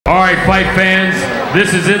All right, fight fans,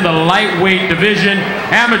 this is in the lightweight division.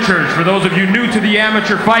 Amateurs, for those of you new to the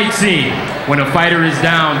amateur fight scene, when a fighter is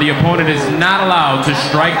down, the opponent is not allowed to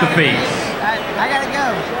strike the face. I gotta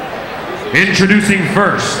go. Introducing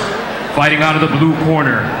first, fighting out of the blue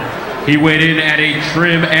corner. He weighed in at a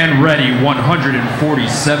trim and ready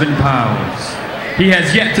 147 pounds. He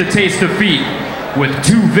has yet to taste defeat with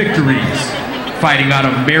 2 victories. Fighting out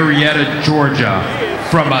of Marietta, Georgia,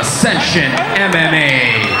 from Ascension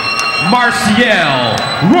MMA, Marciel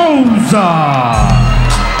Rosa.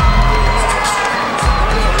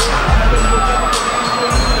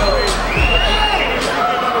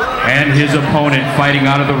 And his opponent, fighting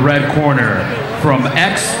out of the red corner, from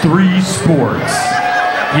X3 Sports.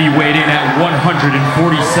 He weighed in at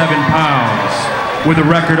 147 pounds with a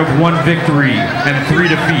record of 1 victory and 3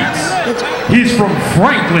 defeats. He's from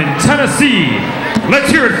Franklin, Tennessee. Let's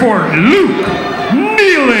hear it for Luke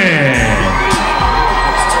Neyland.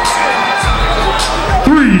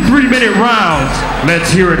 3 3-minute rounds.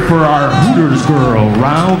 Let's hear it for our Hooters girl,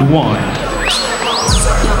 round 1.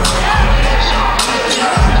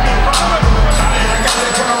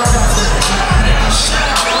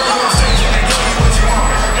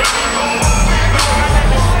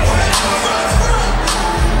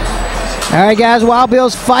 All right, guys, Wild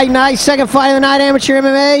Bill's fight night, second fight of the night, amateur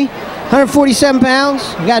MMA, 147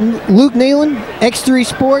 pounds. We got Luke Neyland, X3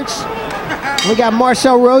 Sports. We got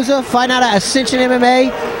Marciel Rosa, fighting out of Ascension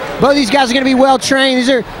MMA. Both of these guys are going to be well trained. These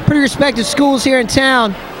are pretty respected schools here in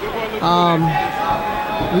town. We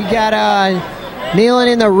got Neyland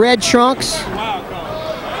in the red trunks.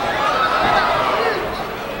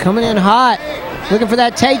 Coming in hot, looking for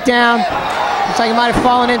that takedown. Looks like he might have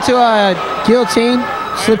fallen into a guillotine,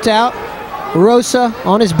 slipped out. Rosa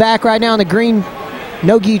on his back right now in the green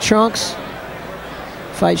no-gi trunks,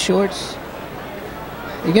 fight shorts.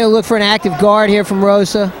 You're gonna look for an active guard here from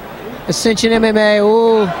Rosa. Ascension MMA,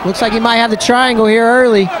 ooh, looks like he might have the triangle here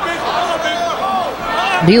early.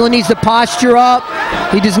 Neyland needs to posture up.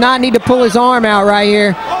 He does not need to pull his arm out right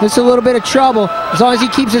here. This is a little bit of trouble. As long as he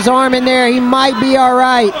keeps his arm in there, he might be all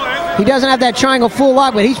right. He doesn't have that triangle full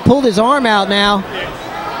lock, but he's pulled his arm out now.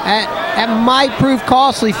 That might prove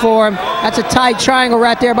costly for him. That's a tight triangle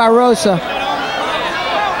right there by Rosa.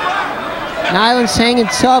 Neyland's hanging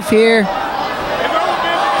tough here.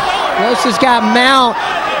 Rosa's got mount.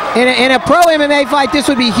 In a pro MMA fight, this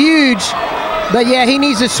would be huge. But yeah, he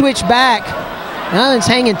needs to switch back. Neyland's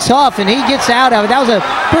hanging tough, and he gets out of it. That was a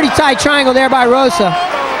pretty tight triangle there by Rosa.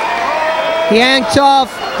 He hung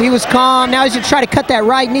tough. He was calm. Now he's going to try to cut that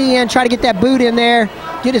right knee in, try to get that boot in there,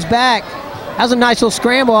 get his back. That was a nice little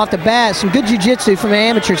scramble off the bat. Some good jiu-jitsu from the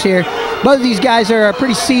amateurs here. Both of these guys are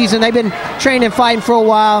pretty seasoned. They've been training and fighting for a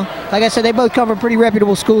while. Like I said, they both come from pretty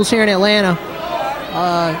reputable schools here in Atlanta.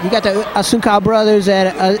 You got the Asunkal brothers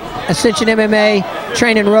at Ascension MMA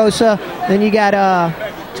training Rosa. Then you got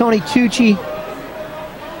Tony Tucci.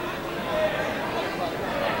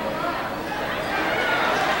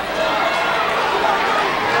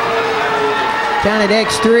 Down at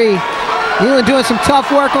X3. Neyland doing some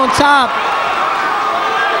tough work on top.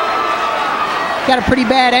 Got a pretty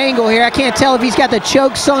bad angle here. I can't tell if he's got the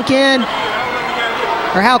choke sunk in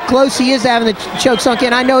or how close he is to having the choke sunk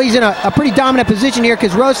in. I know he's in a pretty dominant position here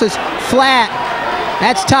because Rosa's flat.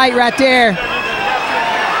 That's tight right there.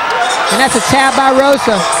 And that's a tap by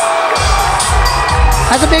Rosa.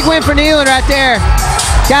 That's a big win for Neyland right there.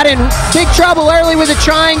 Got in big trouble early with a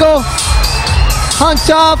triangle. Hung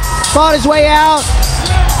tough, fought his way out.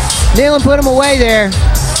 Neyland put him away there.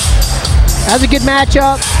 That was a good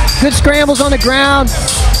matchup. Good scrambles on the ground.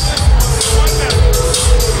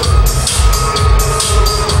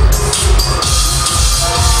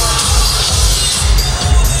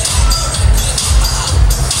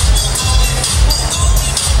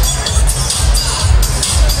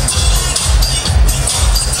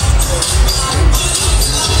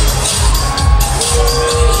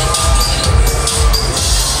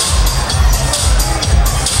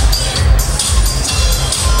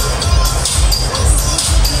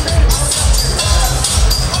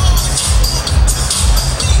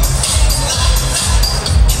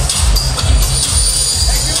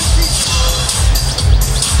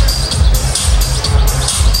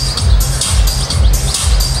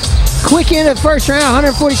 Quick in the first round,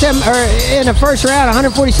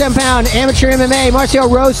 147-pound amateur MMA, Marciel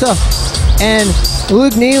Rosa and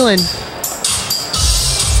Luke Neyland.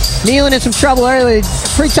 Neyland in some trouble early,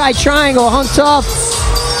 pretty tight triangle, hung tough,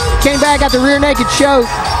 came back, got the rear naked choke.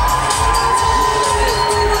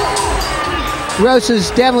 Rosa's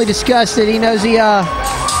definitely disgusted. He knows he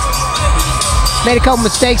made a couple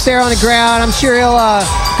mistakes there on the ground. I'm sure he'll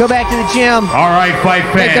Go back to the gym. All right, fight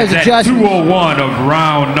fans, at 2:01 of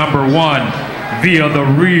round number 1, via the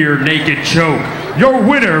rear naked choke, your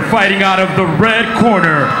winner fighting out of the red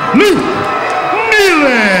corner,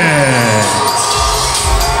 Neyland.